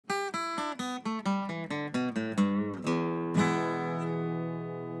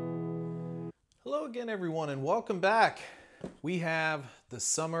again, everyone, and welcome back. We have the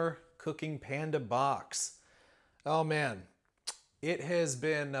Summer Cooking Panda box. Oh man, it has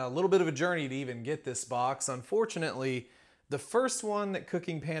been a little bit of a journey to even get this box. Unfortunately, the first one that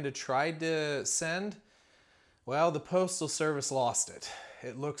Cooking Panda tried to send, well, the Postal Service lost it,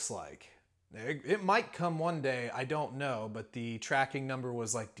 it looks like. It might come one day, I don't know, but the tracking number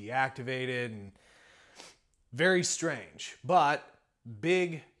was like deactivated and very strange. But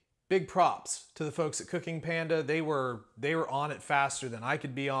big props to the folks at Cooking Panda. They were on it faster than I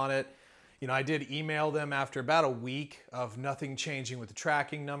could be on it. You know, I did email them after about a week of nothing changing with the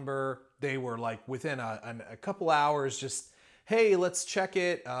tracking number. They were like within a couple hours, just, hey, let's check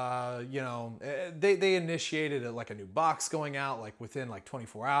it. They initiated like a new box going out like within like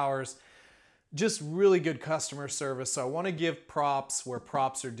 24 hours. Just really good customer service. So I want to give props where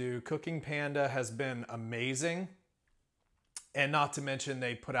props are due. Cooking Panda has been amazing. And not to mention,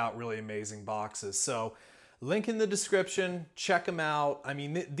 they put out really amazing boxes. So link in the description, check them out. I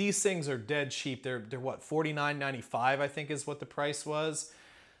mean, these things are dead cheap. They're what, $49.95, I think is what the price was.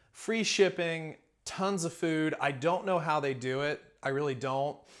 Free shipping, tons of food. I don't know how they do it. I really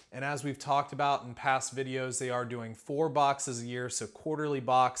don't. And as we've talked about in past videos, they are doing 4 boxes a year, so quarterly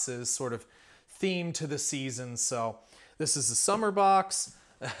boxes, sort of themed to the season. So this is the summer box.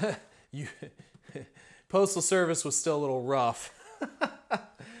 Postal Service was still a little rough.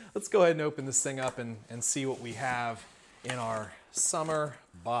 Let's go ahead and open this thing up and see what we have in our summer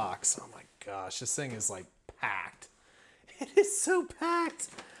box. Oh my gosh, this thing is like packed. It is so packed.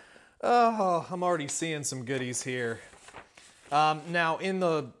 Oh, I'm already seeing some goodies here. Now in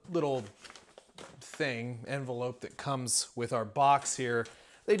the little envelope that comes with our box here,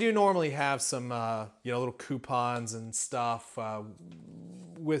 they do normally have some little coupons and stuff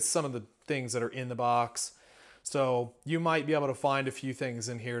with some of the things that are in the box. So you might be able to find a few things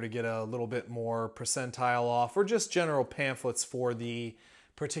in here to get a little bit more percentile off, or just general pamphlets for the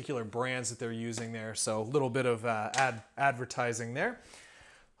particular brands that they're using there. So a little bit of advertising there.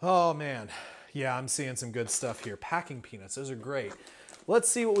 Oh man, yeah, I'm seeing some good stuff here. Packing peanuts, those are great. Let's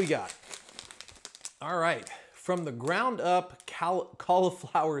see what we got. All right, from the ground up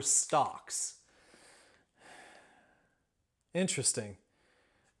cauliflower stalks. Interesting.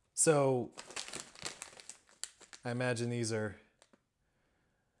 So I imagine these are,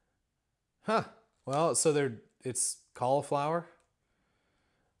 well, so it's cauliflower.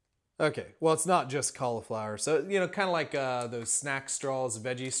 Okay, well, it's not just cauliflower. So, you know, kind of like those snack straws,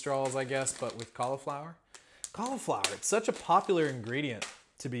 veggie straws, I guess, but with cauliflower. Cauliflower, it's such a popular ingredient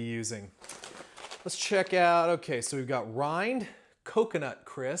to be using. Let's check out, okay, so we've got rind, coconut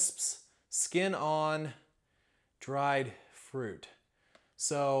crisps, skin on, dried fruit.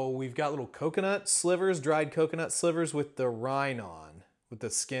 So we've got little coconut slivers, dried coconut slivers with the rind on, with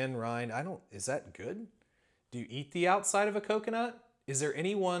the skin rind. Is that good? Do you eat the outside of a coconut? Is there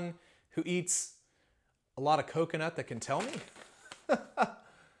anyone who eats a lot of coconut that can tell me? Oh,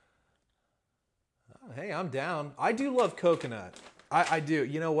 hey, I'm down. I do love coconut. I do.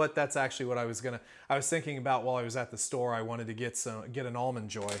 You know what? That's actually what I was thinking about while I was at the store. I wanted to get an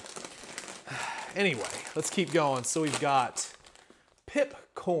Almond Joy. Anyway, let's keep going. So we've got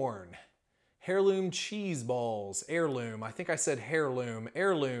Pipcorn, heirloom cheese balls, heirloom. I think I said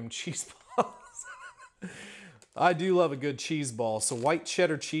heirloom cheese balls. I do love a good cheese ball. So white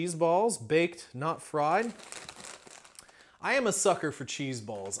cheddar cheese balls, baked, not fried. I am a sucker for cheese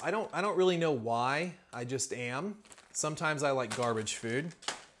balls. I don't really know why. I just am. Sometimes I like garbage food.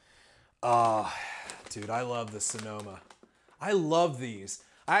 Dude, I love the Sonoma. I love these.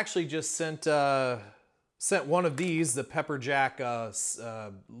 I actually just sent one of these, the Pepper Jack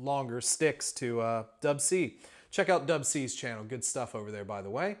longer sticks, to Dub C. Check out Dub C's channel. Good stuff over there, by the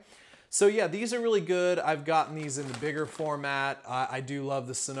way. So yeah, these are really good. I've gotten these in the bigger format. I do love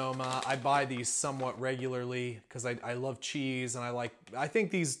the Sonoma. I buy these somewhat regularly because I love cheese, and I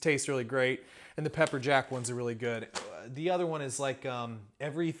think these taste really great. And the Pepper Jack ones are really good. The other one is like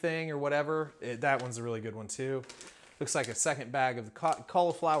Everything or whatever. That one's a really good one too. Looks like a second bag of the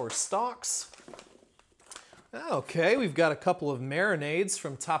cauliflower stalks. Okay, we've got a couple of marinades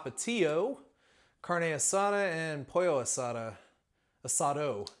from Tapatio, carne asada and pollo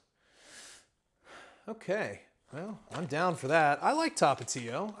asado. Okay, well, I'm down for that. I like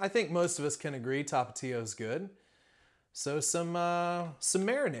Tapatio. I think most of us can agree Tapatio is good. So some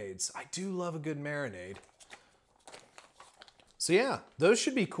marinades. I do love a good marinade. So yeah, those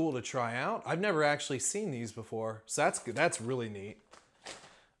should be cool to try out. I've never actually seen these before, so that's good. That's really neat.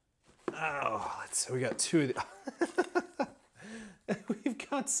 Oh, we got two of the we've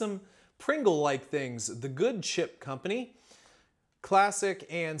got some Pringle-like things. The Good Chip Company. Classic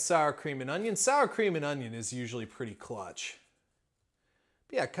and sour cream and onion. Sour cream and onion is usually pretty clutch.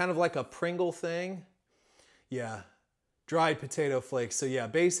 But yeah, kind of like a Pringle thing. Yeah, dried potato flakes. So yeah,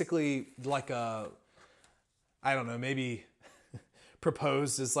 basically like a, I don't know, maybe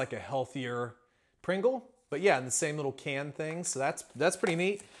proposed as like a healthier Pringle. But yeah, in the same little can thing. So that's pretty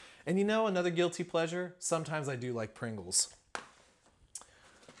neat. And you know, another guilty pleasure, sometimes I do like Pringles.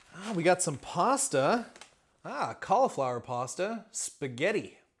 We got some pasta. Cauliflower pasta,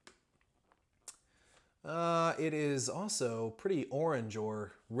 spaghetti. It is also pretty orange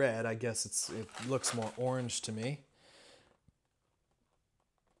or red. I guess it looks more orange to me.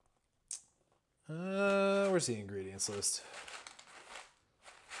 Where's the ingredients list?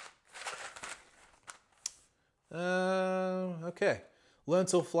 Okay.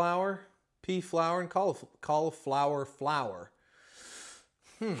 Lentil flour, pea flour, and cauliflower flour.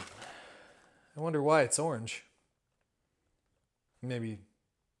 I wonder why it's orange. Maybe.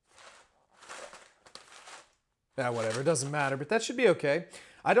 Whatever. It doesn't matter, but that should be okay.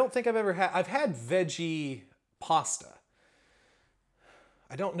 I don't think I've ever had. I've had veggie pasta.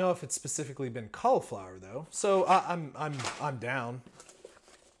 I don't know if it's specifically been cauliflower though. So I'm down.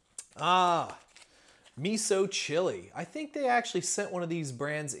 Miso chili. I think they actually sent one of these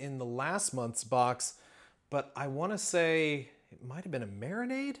brands in the last month's box, but I want to say it might have been a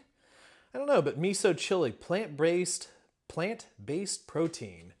marinade. I don't know, but miso chili, plant-based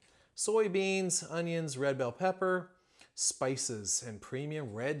protein. Soybeans, onions, red bell pepper, spices, and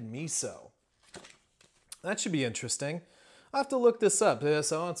premium red miso. That should be interesting. I'll have to look this up.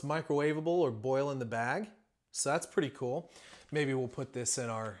 So it's microwavable or boil in the bag. So that's pretty cool. Maybe we'll put this in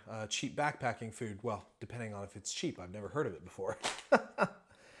our cheap backpacking food. Well, depending on if it's cheap. I've never heard of it before.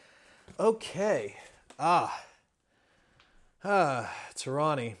 Okay.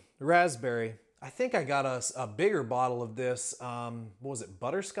 Tirani. Raspberry. I think I got us a bigger bottle of this. What was it?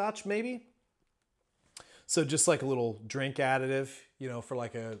 Butterscotch, maybe? So just like a little drink additive, you know, for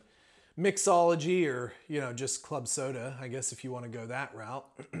like a mixology or, you know, just club soda, I guess, if you want to go that route.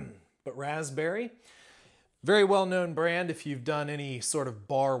 But raspberry, very well-known brand if you've done any sort of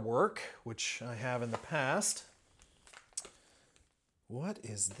bar work, which I have in the past. What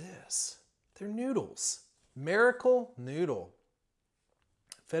is this? They're noodles. Miracle noodle.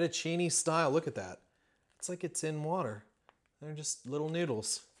 Fettuccine style, look at that. It's like it's in water. They're just little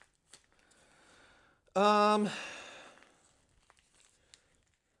noodles.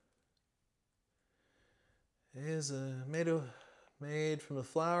 Is made from the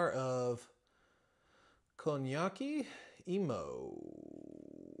flour of Konyaki Imo.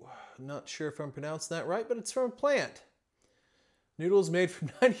 Not sure if I'm pronouncing that right, but it's from a plant. Noodles made from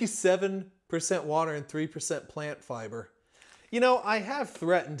 97% water and 3% plant fiber. You know, I have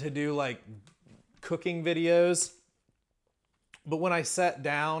threatened to do like cooking videos, but when I sat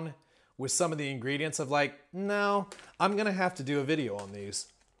down with some of the ingredients, I'm like, no, I'm gonna have to do a video on these.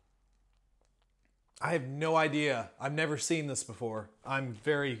 I have no idea. I've never seen this before. I'm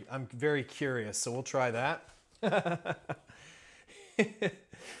very curious, so we'll try that.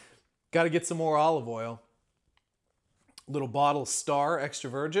 Got to get some more olive oil. Little bottle Star extra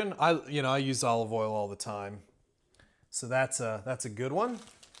virgin. I use olive oil all the time. So that's a good one.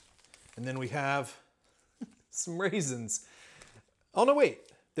 And then we have some raisins. Oh no, wait,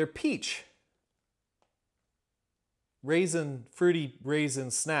 they're peach. Fruity raisin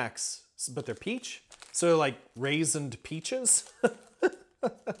snacks, but they're peach? So like raisined peaches?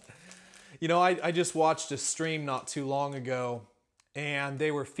 You know, I just watched a stream not too long ago and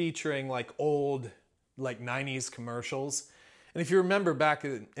they were featuring like old like 90s commercials. And if you remember back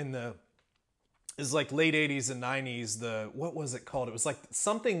in the is like late 80s and 90s, what was it called? It was like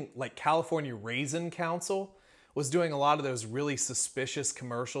something like California Raisin Council was doing a lot of those really suspicious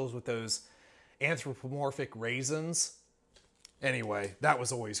commercials with those anthropomorphic raisins. Anyway, that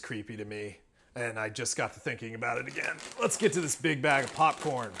was always creepy to me. And I just got to thinking about it again. Let's get to this big bag of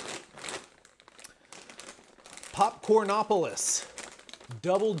popcorn. Popcornopolis.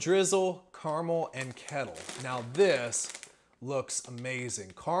 Double drizzle, caramel, and kettle. Now this looks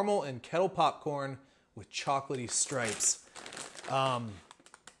amazing. Caramel and kettle popcorn with chocolatey stripes.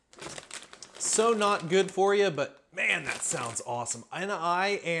 So not good for you, but man, that sounds awesome. And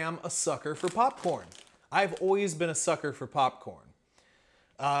I am a sucker for popcorn. I've always been a sucker for popcorn.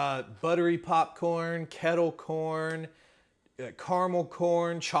 Buttery popcorn, kettle corn, caramel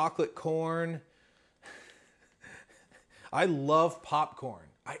corn, chocolate corn. I love popcorn.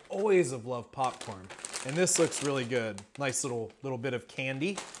 I always have loved popcorn. And this looks really good. Nice little bit of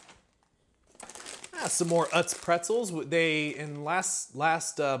candy. Some more Utz pretzels. They in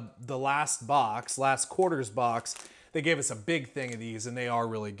the last quarter's box, they gave us a big thing of these, and they are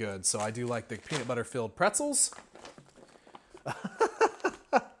really good. So I do like the peanut butter filled pretzels.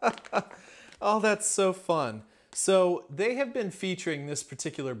 Oh, that's so fun. So they have been featuring this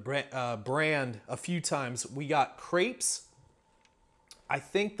particular brand a few times. We got crepes. I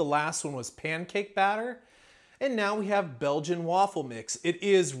think the last one was pancake batter. And now we have Belgian waffle mix. It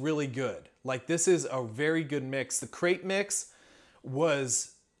is really good. Like, this is a very good mix. The crepe mix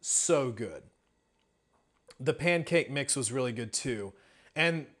was so good. The pancake mix was really good too.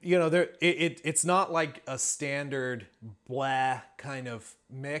 And, you know, it's not like a standard blah kind of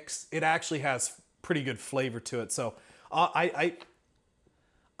mix. It actually has pretty good flavor to it. So I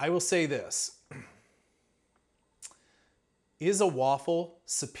will say this. Is a waffle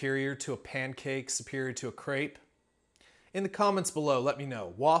superior to a pancake, superior to a crepe? In the comments below, let me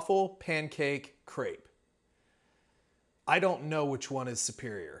know. Waffle, pancake, crepe. I don't know which one is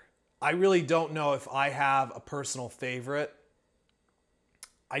superior. I really don't know if I have a personal favorite.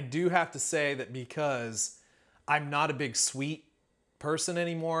 I do have to say that because I'm not a big sweet person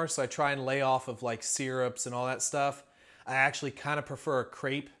anymore, so I try and lay off of like syrups and all that stuff. I actually kind of prefer a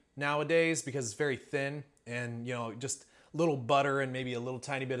crepe nowadays because it's very thin and, you know, just a little butter and maybe a little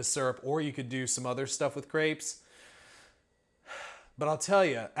tiny bit of syrup, or you could do some other stuff with crepes. But I'll tell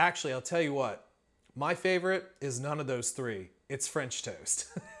you what, my favorite is none of those three. It's French toast.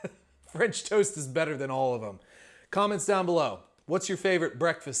 French toast is better than all of them. Comments down below. What's your favorite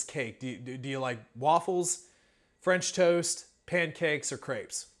breakfast cake? Do you like waffles, French toast, pancakes, or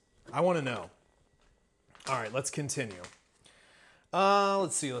crepes? I want to know. All right, let's continue.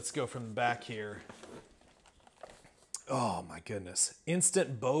 Let's see. Let's go from the back here. Oh my goodness.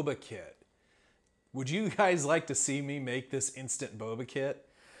 Instant boba kit. Would you guys like to see me make this instant boba kit?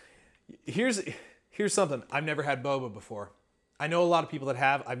 Here's something. I've never had boba before. I know a lot of people that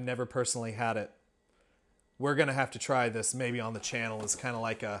have. I've never personally had it. We're going to have to try this maybe on the channel as kind of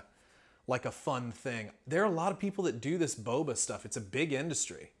like a fun thing. There are a lot of people that do this boba stuff. It's a big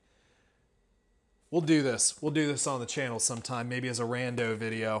industry. We'll do this. We'll do this on the channel sometime, maybe as a rando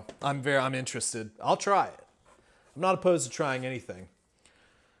video. I'm interested. I'll try it. I'm not opposed to trying anything.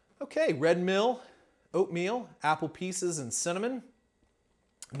 Okay, red mill, oatmeal, apple pieces, and cinnamon.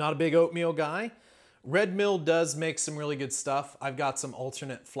 I'm not a big oatmeal guy. Red Mill does make some really good stuff. I've got some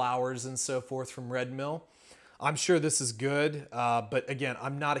alternate flours and so forth from Red Mill. I'm sure this is good, but again,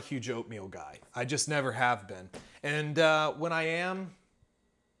 I'm not a huge oatmeal guy. I just never have been. And when I am,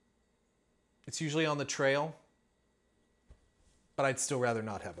 it's usually on the trail, but I'd still rather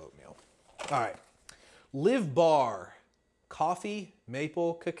not have oatmeal. All right, Live Bar, coffee,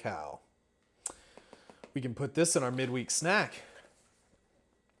 maple, cacao. We can put this in our midweek snack.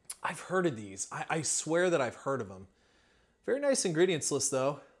 I've heard of these. I swear that I've heard of them. Very nice ingredients list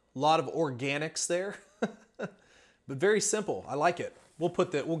though. A lot of organics there, but very simple. I like it.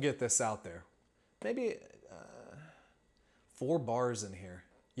 We'll get this out there. Maybe 4 bars in here.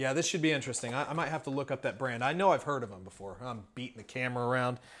 Yeah, this should be interesting. I might have to look up that brand. I know I've heard of them before. I'm beating the camera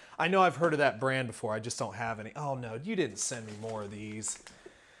around. I know I've heard of that brand before. I just don't have any. Oh no, you didn't send me more of these.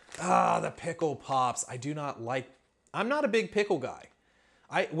 Ah, the pickle pops. I do not like, I'm not a big pickle guy.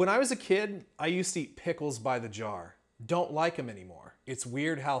 When I was a kid, I used to eat pickles by the jar. Don't like them anymore. It's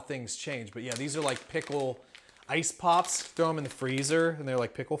weird how things change. But yeah, these are like pickle ice pops. Throw them in the freezer and they're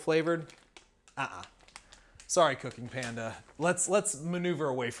like pickle flavored. Sorry, Cooking Panda. Let's maneuver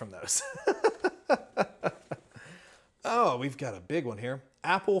away from those. Oh, we've got a big one here.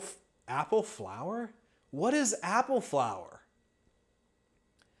 Apple flour? What is apple flour?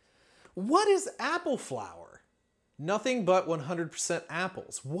 What is apple flour? Nothing but 100%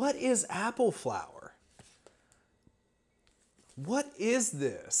 apples. What is apple flour? What is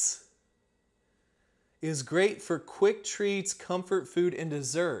this? Is great for quick treats, comfort food, and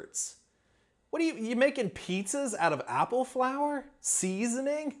desserts. What are you making pizzas out of apple flour?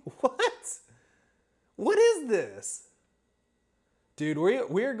 Seasoning? What? What is this? Dude,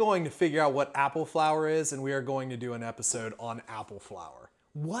 we're going to figure out what apple flour is, and we are going to do an episode on apple flour.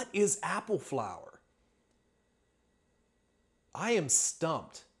 What is apple flour? I am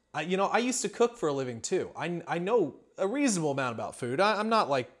stumped. I used to cook for a living too. I know a reasonable amount about food. I'm not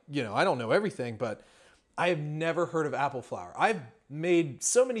like, I don't know everything, but I have never heard of apple flour. I've made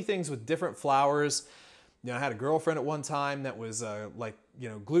so many things with different flours. I had a girlfriend at one time that was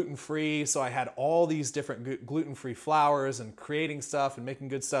gluten-free, so I had all these different gluten-free flours and creating stuff and making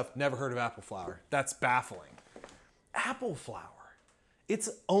good stuff. Never heard of apple flour. That's baffling. Apple flour. It's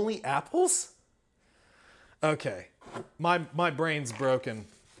only apples? Okay, my brain's broken.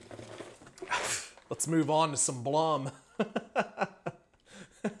 Let's move on to some Blum.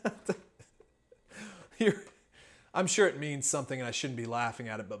 I'm sure it means something and I shouldn't be laughing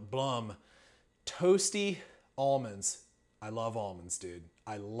at it, but Blum. Toasty almonds. I love almonds, dude.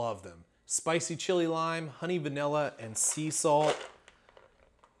 I love them. Spicy chili lime, honey vanilla, and sea salt.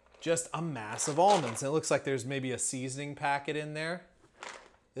 Just a mass of almonds. And it looks like there's maybe a seasoning packet in there.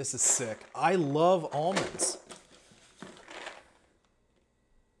 This is sick. I love almonds.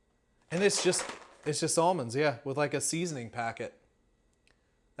 And it's just almonds, yeah, with like a seasoning packet.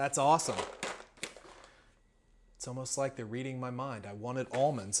 That's awesome. It's almost like they're reading my mind. I wanted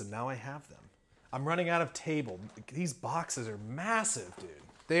almonds and now I have them. I'm running out of table. These boxes are massive, dude.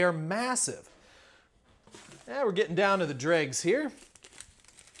 They are massive. Yeah, we're getting down to the dregs here.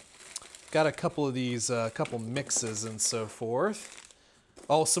 Got a couple of these, couple mixes and so forth.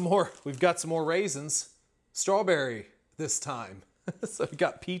 Oh, some more. We've got some more raisins. Strawberry this time. So we've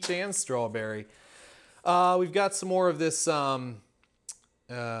got peach and strawberry. We've got some more of this rim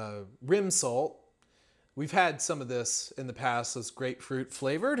salt. We've had some of this in the past. It's grapefruit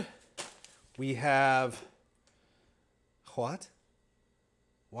flavored. We have, what?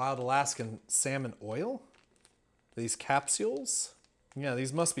 Wild Alaskan salmon oil? These capsules? Yeah,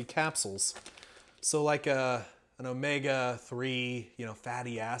 these must be capsules. So like an omega-3,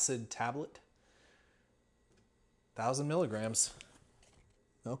 fatty acid tablet. 1,000 milligrams.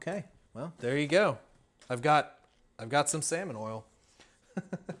 Okay, well, there you go. I've got some salmon oil.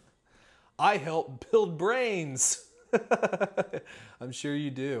 I help build brains. I'm sure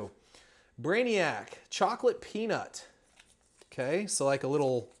you do. Brainiac, chocolate peanut. Okay, so like a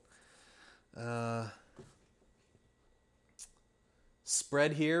little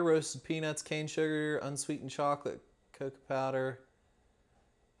spread here, roasted peanuts, cane sugar, unsweetened chocolate, cocoa powder,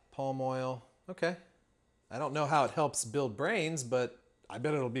 palm oil. Okay, I don't know how it helps build brains, but I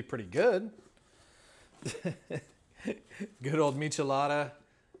bet it'll be pretty good. Good old michelada,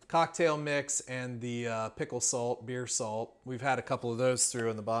 cocktail mix, and the pickle salt, beer salt. We've had a couple of those through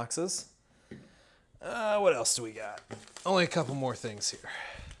in the boxes. What else do we got? Only a couple more things here.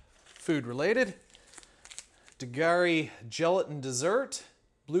 Food related. Degari gelatin dessert,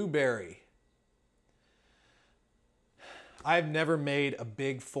 blueberry. I've never made a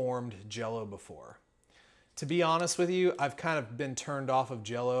big formed Jell-O before. To be honest with you, I've kind of been turned off of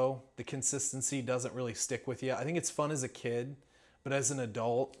Jell-O. The consistency doesn't really stick with you. I think it's fun as a kid, but as an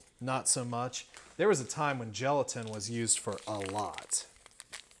adult, not so much. There was a time when gelatin was used for a lot.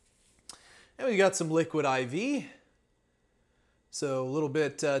 And we got some liquid IV. So a little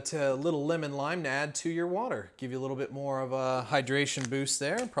bit to a little lemon lime to add to your water. Give you a little bit more of a hydration boost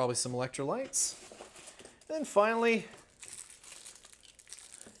there. Probably some electrolytes. And then finally,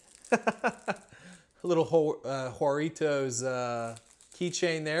 a little Juaritos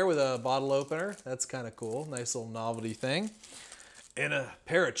keychain there with a bottle opener. That's kind of cool. Nice little novelty thing. And a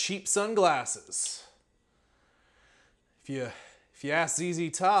pair of cheap sunglasses. If you ask ZZ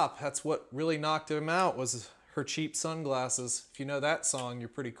Top, that's what really knocked him out, was her cheap sunglasses. If you know that song, you're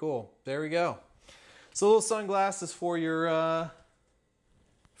pretty cool. There we go. So little sunglasses for your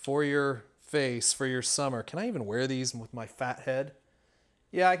face, for your summer. Can I even wear these with my fat head?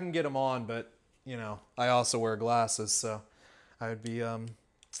 Yeah, I can get them on, but I also wear glasses, so I would be a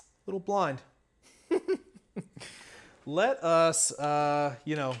little blind. Let us,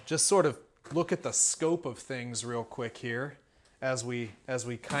 just sort of look at the scope of things real quick here, as we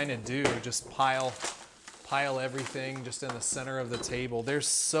kind of do. Just pile everything just in the center of the table. There's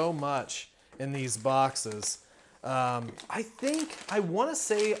so much in these boxes. I want to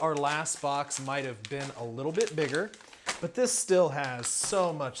say our last box might have been a little bit bigger, but this still has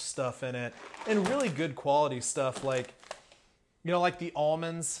so much stuff in it, and really good quality stuff, like the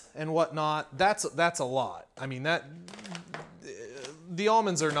almonds and whatnot. That's a lot. I mean, the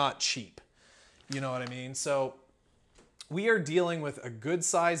almonds are not cheap. You know what I mean? So we are dealing with a good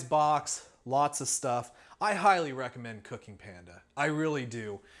size box, lots of stuff. I highly recommend Cooking Panda. I really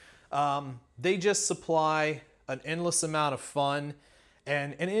do. They just supply an endless amount of fun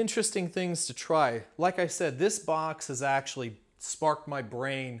and interesting things to try. Like I said, this box has actually sparked my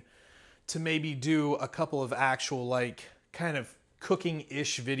brain to maybe do a couple of actual kind of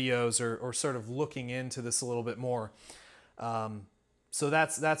cooking-ish videos or sort of looking into this a little bit more. So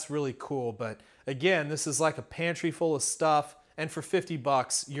that's really cool. But again, this is like a pantry full of stuff, and for 50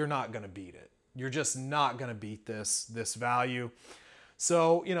 bucks, you're not gonna beat it. You're just not gonna beat this value.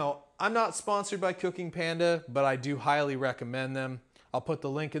 So, I'm not sponsored by Cooking Panda, but I do highly recommend them. I'll put the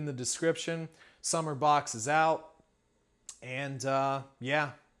link in the description. Summer box is out. And yeah,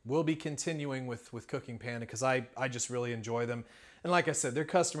 we'll be continuing with Cooking Panda because I just really enjoy them. And like I said, their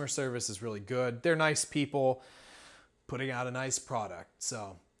customer service is really good. They're nice people putting out a nice product.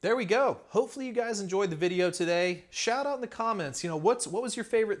 So There we go. Hopefully you guys enjoyed the video today. Shout out in the comments, what was your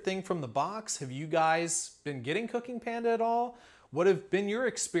favorite thing from the box? Have you guys been getting Cooking Panda at all? What have been your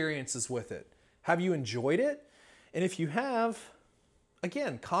experiences with it? Have you enjoyed it? And if you have,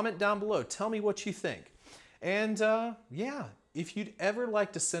 again, comment down below. Tell me what you think. And yeah, if you'd ever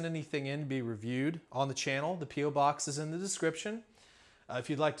like to send anything in to be reviewed on the channel, the P.O. Box is in the description. If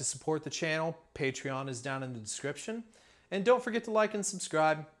you'd like to support the channel, Patreon is down in the description. And don't forget to like and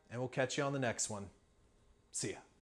subscribe, and we'll catch you on the next one. See ya.